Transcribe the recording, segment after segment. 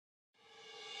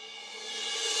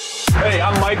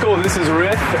Michael, this is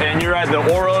Riff, and you're at the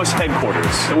OROS headquarters.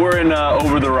 We're in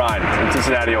Over the Rhine in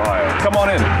Cincinnati, Ohio. Come on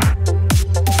in.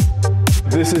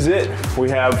 This is it. We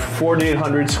have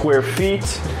 4,800 square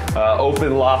feet,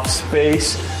 open loft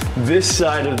space. This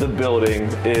side of the building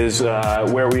is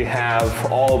where we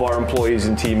have all of our employees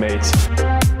and teammates.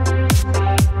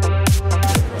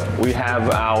 We have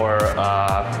our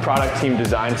product team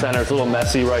design center. It's a little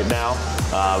messy right now,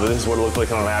 but this is what it looks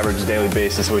like on an average daily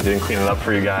basis, so we didn't clean it up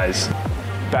for you guys.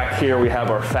 Back here we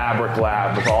have our fabric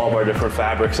lab with all of our different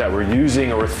fabrics that we're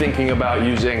using or we're thinking about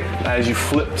using. As you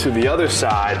flip to the other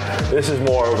side, this is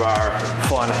more of our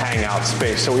fun hangout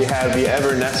space. So we have the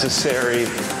ever necessary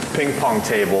ping pong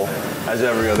table, as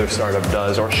every other startup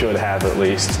does, or should have at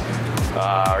least.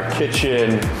 Our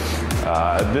kitchen.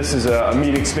 This is a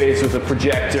meeting space with a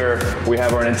projector. We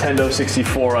have our Nintendo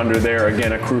 64 under there,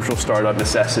 again, a crucial startup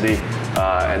necessity.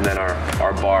 And then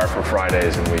our bar for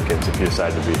Fridays and weekends if you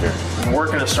decide to be here.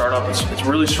 Working a startup, it's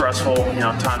really stressful. You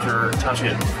know, times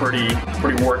get pretty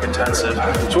work intensive.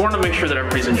 So we wanted to make sure that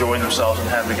everybody's enjoying themselves and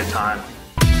having a good time.